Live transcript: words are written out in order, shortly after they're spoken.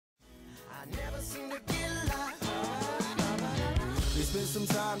been some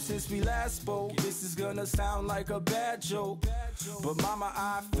time since we last spoke. This is gonna sound like a bad joke, but mama,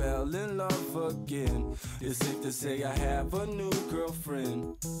 I fell in love again. It's safe to say I have a new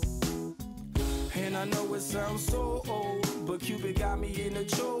girlfriend. And I know it sounds so old, but Cupid got me in a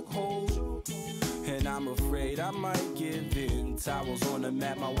chokehold. And I'm afraid I might give in. Towels on the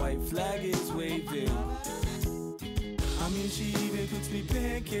mat, my white flag is waving. I mean, she even cooks me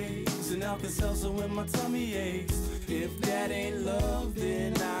pancakes and Alka-Seltzer when my tummy aches. If that ain't love,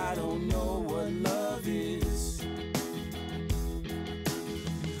 then I don't know what love is.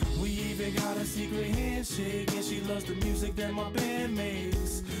 We even got a secret handshake, and she loves the music that my band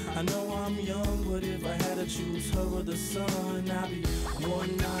makes. I know I'm young, but if I had to choose her or the sun, I'd be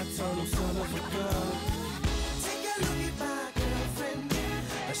one nocturnal son of a gun. Take a look at my girlfriend,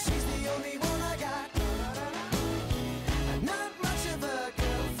 she's the only one I got. Not much of a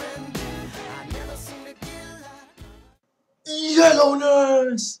girlfriend, I never seem to get a lot.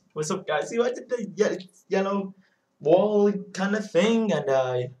 Yellowness! What's up, guys? See, I did the yellow wall kind of thing, and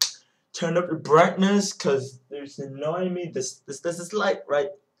I turned up the brightness because there's annoying me. There's this light right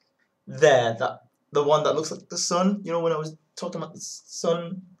there, the one that looks like the sun. You know, when I was talking about the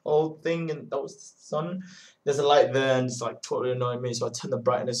sun old thing, and that was the sun. There's a light there, and it's like totally annoying me. So I turned the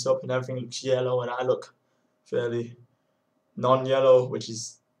brightness up, and everything looks yellow, and I look fairly non-yellow, which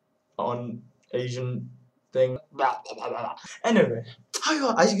is on Asian thing. Anyway,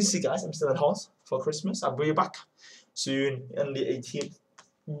 as you can see, guys, I'm still at house for Christmas. I'll be back soon on the 18th,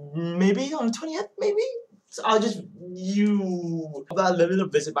 maybe on the 20th, maybe. So I'll just a little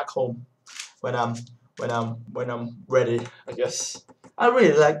visit back home when I'm ready. I guess I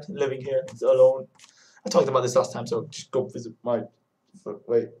really like living here alone. I talked about this last time, so just go visit my.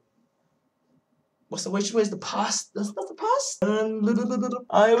 Wait. What's the past? That's not the past.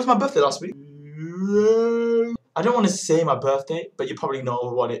 It was my birthday last week. I don't want to say my birthday, but you probably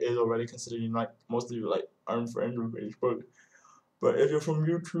know what it is already, considering like most of you like aren't friends on Facebook. But if you're from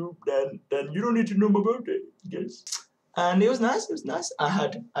YouTube, then you don't need to know my birthday, I guess. And it was nice. It was nice. I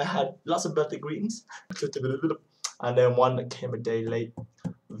had lots of birthday greetings, and then one that came a day late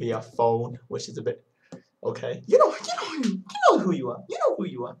via phone, which is a bit okay. You know who you are. You know who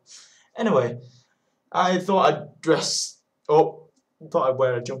you are. Anyway. I thought I'd dress up, thought I'd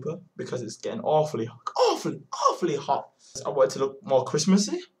wear a jumper because it's getting awfully hot. I wanted to look more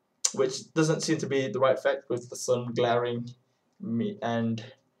Christmassy, which doesn't seem to be the right effect with the sun glaring me and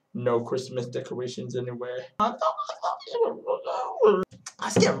no Christmas decorations anywhere.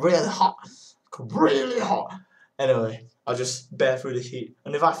 It's getting really hot. Anyway, I'll just bear through the heat,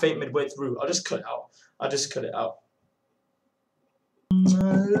 and if I faint midway through, I'll just cut it out.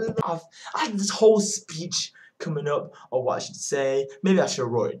 I had this whole speech coming up of what I should say. Maybe I should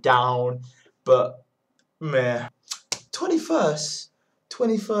have wrote it down, but meh. 21st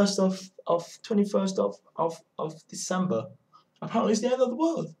of December. Apparently it's the end of the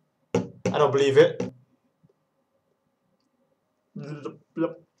world. I don't believe it.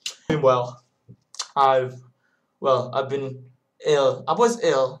 I've been ill. I was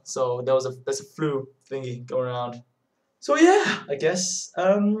ill, so there's a flu thingy going around. So yeah, I guess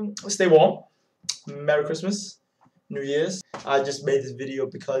stay warm. Merry Christmas, New Year's. I just made this video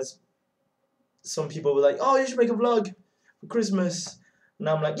because some people were like, "Oh, you should make a vlog for Christmas," and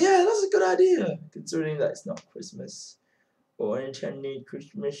I'm like, "Yeah, that's a good idea," considering that it's not Christmas or intended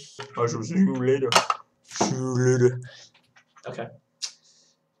Christmas. I shall see you later. See you later. Okay.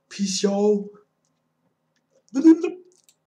 Peace, y'all.